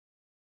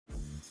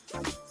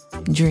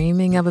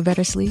Dreaming of a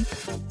better sleep?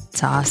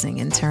 Tossing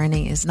and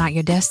turning is not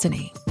your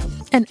destiny.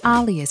 And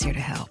Ollie is here to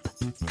help.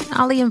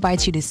 Ollie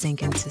invites you to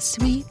sink into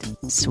sweet,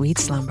 sweet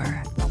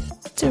slumber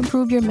to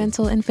improve your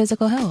mental and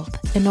physical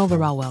health and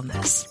overall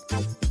wellness.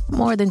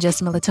 More than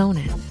just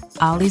melatonin,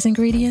 Ollie's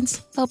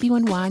ingredients help you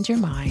unwind your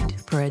mind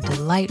for a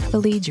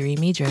delightfully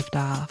dreamy drift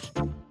off.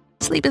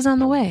 Sleep is on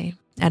the way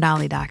at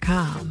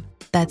Ollie.com.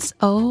 That's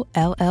OLLY.com.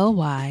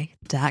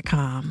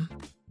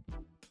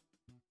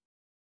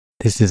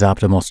 This is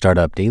Optimal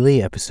Startup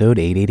Daily, episode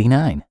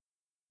 889,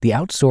 The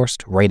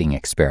Outsourced Writing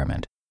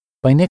Experiment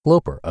by Nick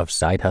Loper of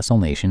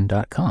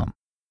SideHustleNation.com.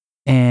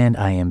 And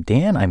I am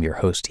Dan, I'm your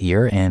host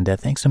here, and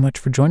thanks so much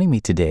for joining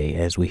me today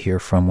as we hear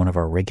from one of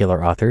our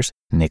regular authors,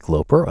 Nick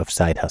Loper of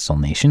Side Hustle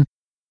Nation.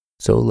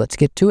 So let's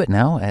get to it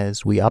now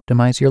as we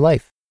optimize your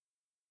life.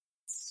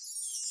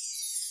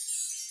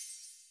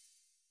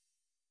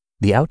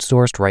 The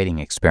Outsourced Writing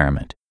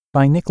Experiment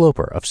by Nick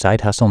Loper of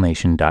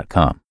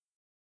SideHustleNation.com.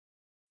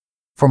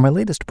 For my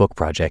latest book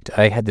project,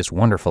 I had this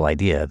wonderful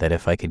idea that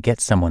if I could get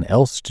someone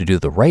else to do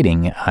the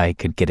writing, I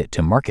could get it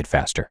to market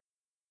faster.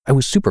 I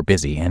was super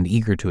busy and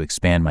eager to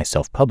expand my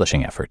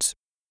self-publishing efforts.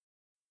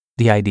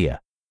 The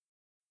idea.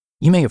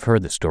 You may have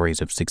heard the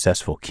stories of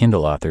successful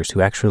Kindle authors who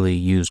actually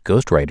use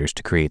ghostwriters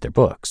to create their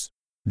books.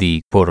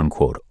 The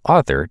quote-unquote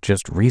author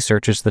just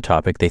researches the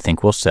topic they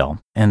think will sell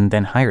and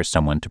then hires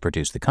someone to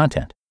produce the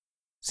content.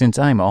 Since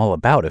I'm all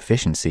about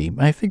efficiency,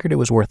 I figured it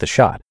was worth a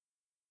shot.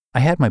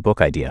 I had my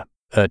book idea,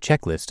 a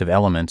checklist of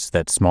elements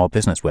that small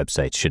business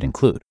websites should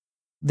include.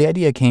 The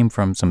idea came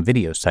from some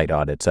video site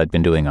audits I'd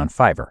been doing on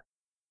Fiverr.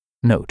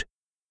 Note,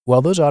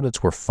 while those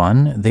audits were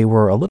fun, they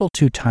were a little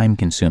too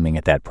time-consuming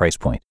at that price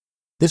point.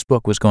 This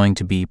book was going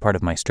to be part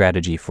of my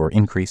strategy for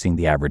increasing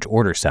the average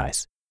order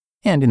size.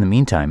 And in the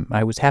meantime,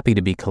 I was happy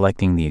to be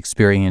collecting the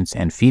experience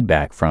and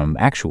feedback from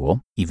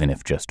actual, even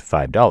if just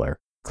 $5,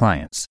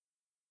 clients.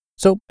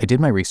 So I did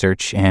my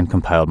research and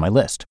compiled my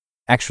list,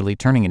 actually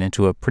turning it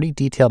into a pretty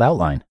detailed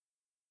outline.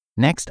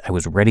 Next, I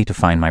was ready to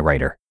find my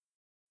writer.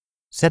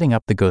 Setting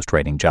up the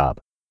ghostwriting job.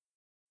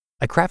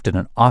 I crafted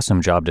an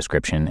awesome job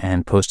description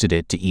and posted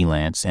it to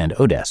Elance and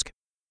Odesk.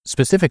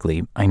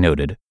 Specifically, I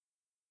noted,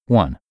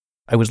 1.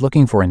 I was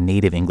looking for a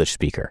native English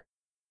speaker.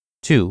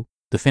 2.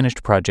 The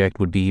finished project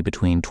would be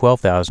between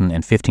 12,000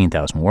 and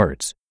 15,000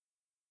 words.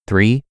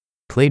 3.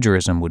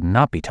 Plagiarism would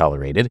not be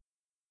tolerated.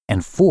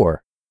 And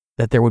 4.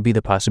 That there would be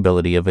the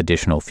possibility of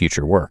additional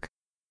future work.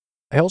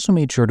 I also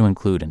made sure to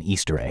include an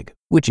Easter egg,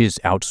 which is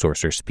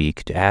outsourcer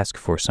speak to ask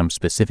for some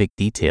specific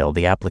detail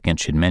the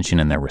applicant should mention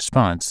in their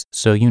response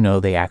so you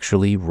know they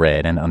actually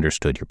read and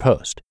understood your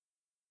post.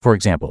 For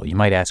example, you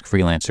might ask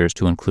freelancers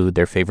to include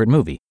their favorite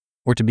movie,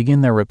 or to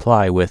begin their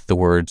reply with the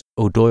words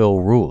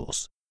O'Doyle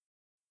rules.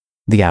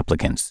 The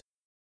applicants.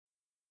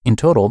 In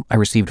total, I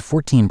received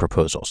 14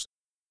 proposals,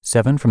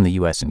 7 from the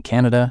US and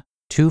Canada,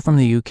 2 from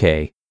the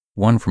UK,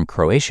 1 from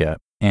Croatia,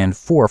 and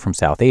 4 from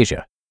South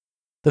Asia.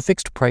 The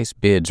fixed price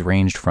bids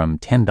ranged from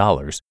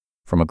 $10,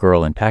 from a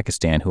girl in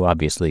Pakistan who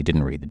obviously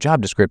didn't read the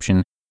job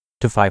description,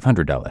 to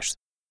 $500.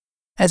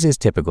 As is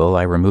typical,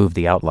 I removed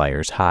the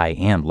outliers high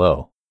and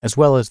low, as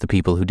well as the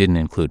people who didn't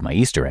include my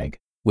Easter egg,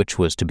 which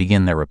was to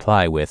begin their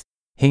reply with,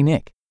 "Hey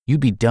Nick,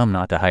 you'd be dumb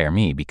not to hire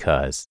me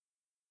because..."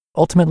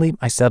 Ultimately,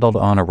 I settled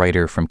on a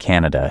writer from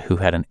Canada who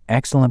had an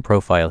excellent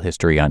profile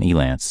history on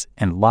Elance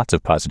and lots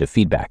of positive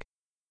feedback.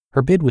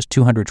 Her bid was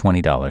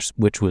 $220,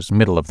 which was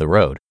middle of the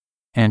road,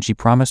 and she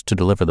promised to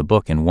deliver the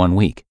book in 1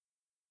 week.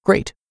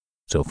 Great.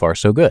 So far,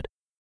 so good.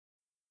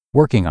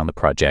 Working on the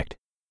project.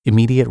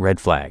 Immediate red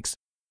flags.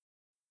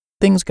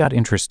 Things got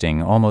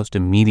interesting almost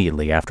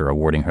immediately after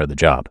awarding her the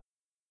job.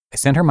 I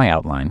sent her my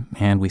outline,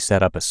 and we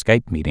set up a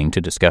Skype meeting to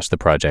discuss the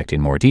project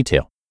in more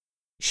detail.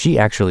 She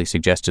actually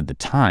suggested the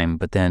time,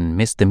 but then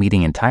missed the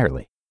meeting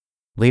entirely.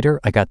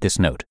 Later, I got this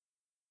note.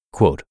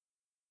 Quote,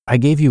 "I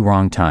gave you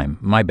wrong time,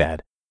 my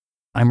bad.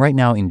 I'm right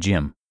now in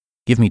gym.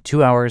 Give me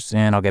 2 hours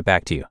and I'll get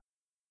back to you.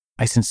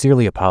 I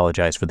sincerely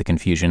apologize for the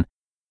confusion.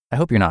 I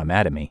hope you're not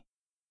mad at me."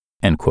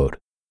 End quote.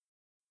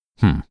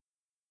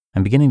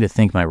 I'm beginning to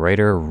think my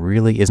writer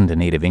really isn't a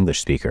native English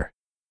speaker.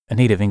 A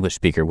native English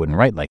speaker wouldn't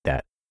write like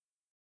that.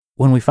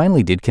 When we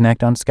finally did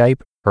connect on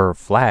Skype, her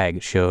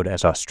flag showed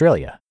as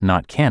Australia,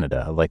 not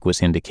Canada, like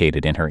was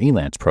indicated in her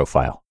Elance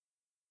profile.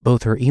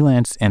 Both her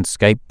Elance and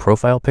Skype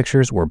profile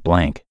pictures were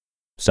blank.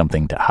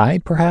 Something to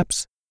hide,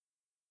 perhaps?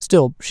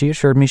 Still, she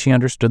assured me she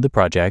understood the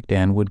project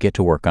and would get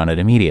to work on it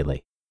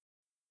immediately.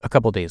 A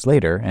couple days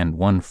later, and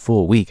 1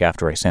 full week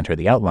after I sent her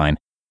the outline,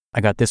 I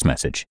got this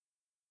message.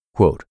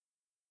 Quote,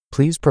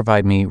 "Please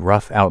provide me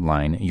rough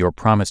outline you're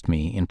promised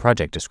me in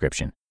project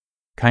description.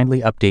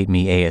 Kindly update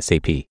me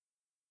ASAP."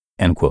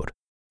 End quote.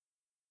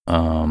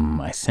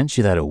 I sent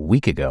you that a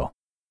week ago.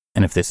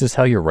 And if this is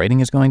how your writing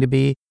is going to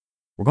be,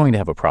 we're going to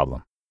have a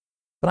problem.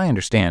 But I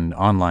understand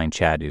online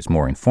chat is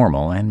more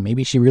informal, and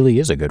maybe she really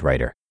is a good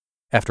writer.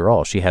 After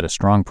all, she had a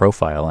strong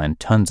profile and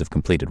tons of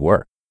completed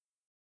work.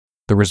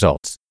 The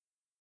results.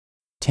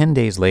 10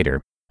 days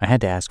later, I had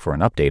to ask for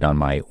an update on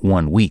my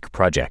 1-week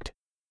project.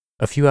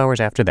 A few hours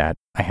after that,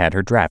 I had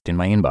her draft in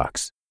my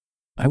inbox.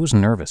 I was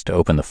nervous to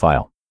open the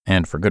file,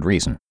 and for good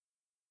reason.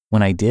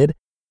 When I did,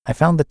 I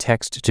found the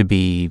text to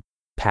be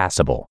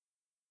passable,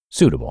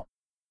 suitable,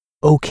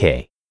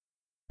 okay.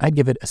 I'd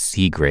give it a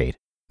C grade,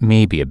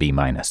 maybe a B-.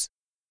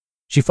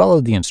 She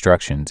followed the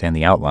instructions and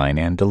the outline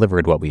and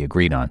delivered what we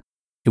agreed on.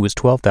 It was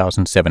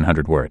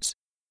 12,700 words.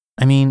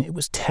 I mean, it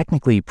was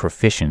technically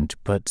proficient,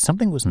 but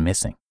something was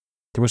missing.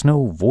 There was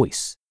no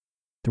voice.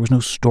 There was no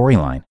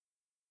storyline.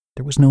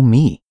 There was no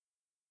me.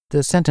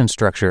 The sentence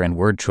structure and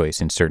word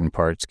choice in certain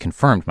parts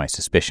confirmed my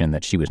suspicion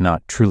that she was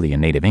not truly a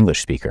native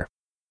English speaker.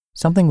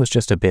 Something was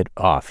just a bit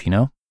off, you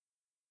know?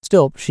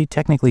 Still, she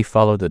technically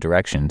followed the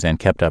directions and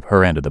kept up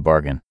her end of the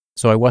bargain,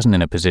 so I wasn't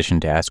in a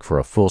position to ask for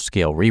a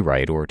full-scale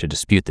rewrite or to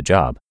dispute the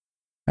job.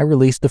 I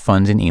released the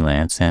funds in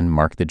Elance and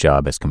marked the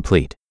job as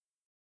complete.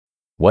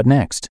 What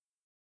next?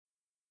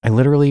 I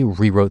literally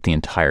rewrote the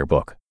entire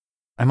book.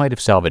 I might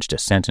have salvaged a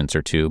sentence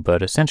or two,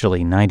 but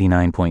essentially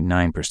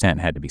 99.9%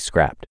 had to be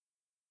scrapped.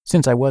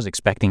 Since I was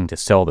expecting to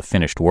sell the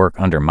finished work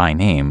under my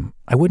name,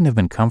 I wouldn't have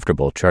been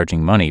comfortable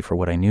charging money for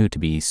what I knew to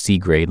be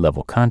C-grade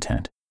level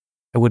content.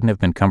 I wouldn't have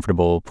been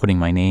comfortable putting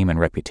my name and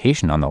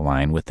reputation on the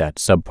line with that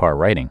subpar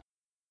writing.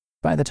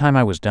 By the time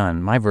I was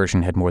done, my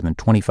version had more than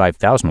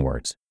 25,000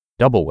 words,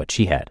 double what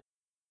she had,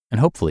 and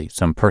hopefully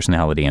some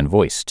personality and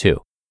voice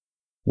too.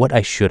 What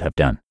I should have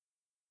done.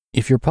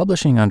 If you're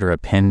publishing under a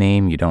pen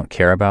name you don't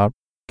care about,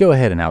 go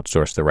ahead and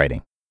outsource the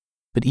writing.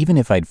 But even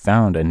if I'd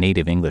found a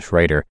native English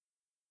writer,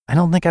 I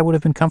don't think I would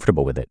have been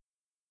comfortable with it.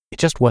 It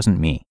just wasn't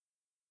me.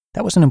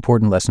 That was an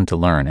important lesson to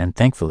learn, and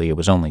thankfully it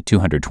was only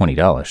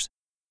 $220.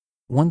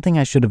 One thing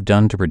I should have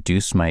done to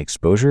reduce my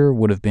exposure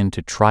would have been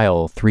to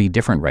trial 3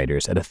 different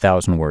writers at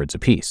 1,000 words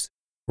apiece,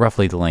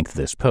 roughly the length of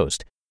this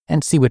post,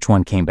 and see which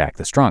one came back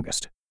the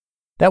strongest.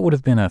 That would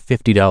have been a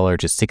 $50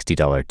 to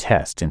 $60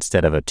 test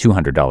instead of a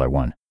 $200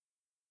 one.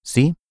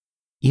 See?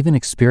 Even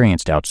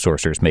experienced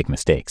outsourcers make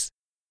mistakes.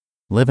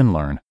 Live and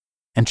learn,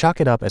 and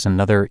chalk it up as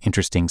another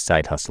interesting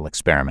side hustle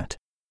experiment.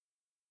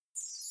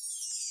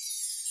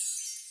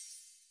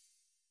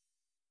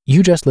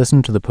 You just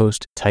listened to the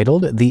post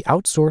titled The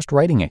Outsourced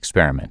Writing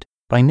Experiment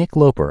by Nick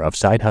Loper of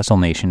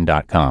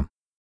SideHustleNation.com.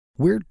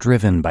 We're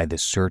driven by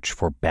this search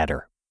for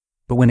better.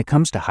 But when it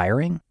comes to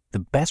hiring, the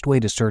best way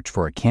to search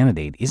for a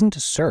candidate isn't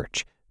to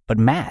search, but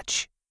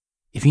match.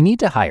 If you need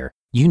to hire,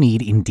 you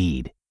need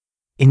Indeed.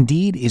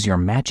 Indeed is your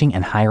matching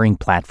and hiring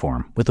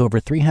platform with over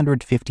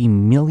 350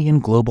 million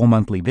global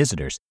monthly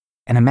visitors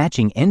and a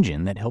matching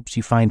engine that helps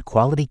you find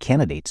quality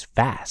candidates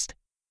fast.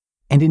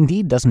 And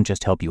Indeed doesn't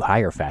just help you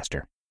hire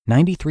faster.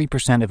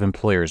 93% of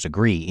employers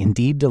agree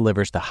Indeed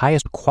delivers the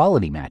highest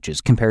quality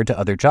matches compared to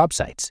other job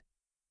sites.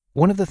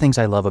 One of the things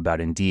I love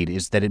about Indeed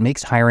is that it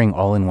makes hiring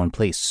all in one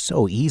place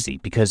so easy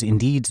because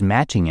Indeed's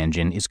matching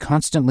engine is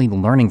constantly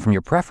learning from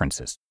your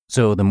preferences.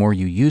 So the more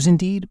you use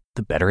Indeed,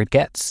 the better it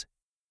gets.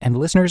 And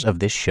listeners of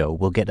this show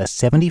will get a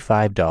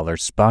 $75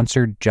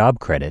 sponsored job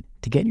credit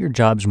to get your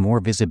jobs more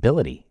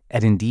visibility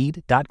at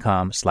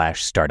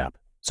Indeed.com/startup.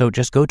 So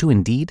just go to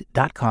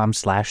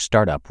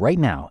Indeed.com/startup right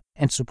now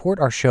and support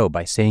our show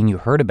by saying you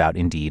heard about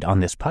Indeed on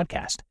this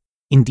podcast.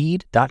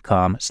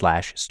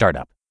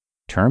 Indeed.com/startup.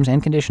 Terms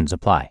and conditions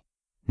apply.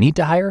 Need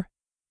to hire?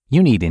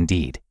 You need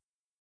Indeed.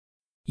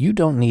 You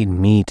don't need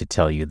me to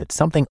tell you that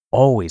something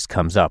always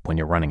comes up when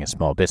you're running a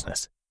small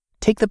business.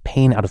 Take the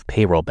pain out of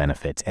payroll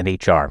benefits and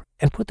HR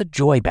and put the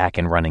joy back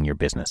in running your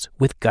business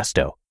with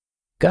Gusto.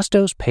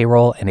 Gusto's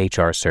payroll and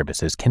HR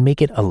services can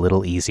make it a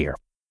little easier.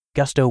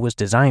 Gusto was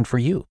designed for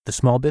you, the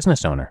small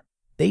business owner.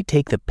 They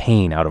take the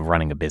pain out of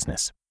running a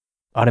business.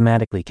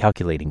 Automatically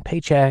calculating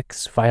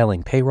paychecks,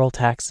 filing payroll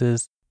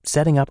taxes,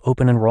 setting up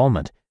open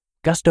enrollment.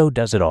 Gusto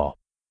does it all.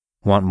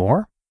 Want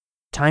more?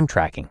 Time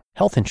tracking,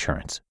 health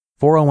insurance,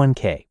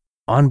 401k,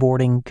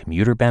 onboarding,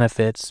 commuter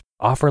benefits,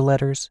 offer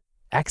letters,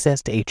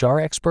 access to HR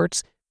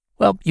experts?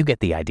 Well, you get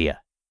the idea.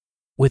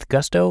 With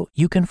Gusto,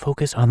 you can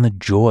focus on the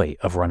joy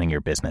of running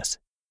your business.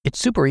 It's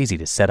super easy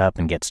to set up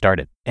and get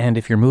started. And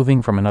if you're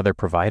moving from another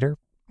provider,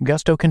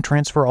 Gusto can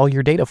transfer all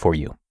your data for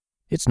you.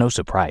 It's no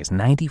surprise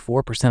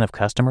 94% of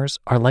customers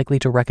are likely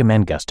to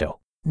recommend Gusto.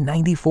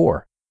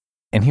 94.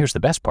 And here's the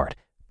best part.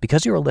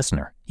 Because you're a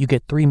listener, you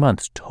get 3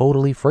 months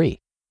totally free.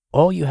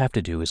 All you have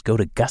to do is go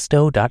to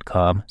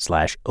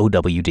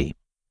gusto.com/OWD.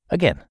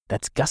 Again,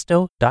 that's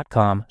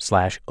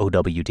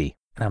gusto.com/OWD.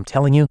 And I'm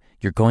telling you,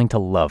 you're going to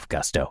love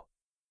Gusto.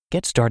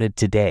 Get started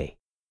today.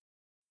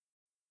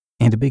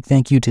 And a big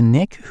thank you to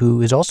Nick,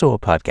 who is also a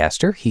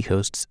podcaster. He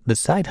hosts The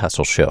Side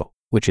Hustle Show,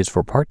 which is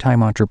for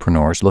part-time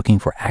entrepreneurs looking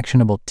for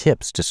actionable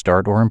tips to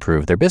start or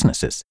improve their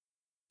businesses.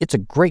 It's a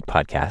great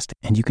podcast,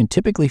 and you can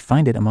typically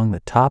find it among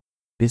the top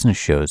business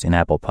shows in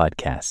Apple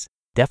Podcasts.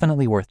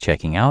 Definitely worth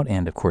checking out,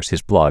 and of course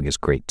his blog is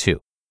great too.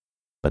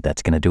 But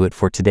that's going to do it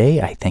for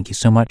today. I thank you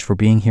so much for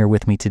being here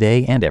with me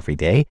today and every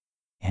day,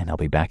 and I'll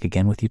be back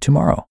again with you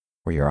tomorrow,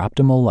 where your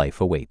optimal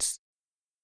life awaits.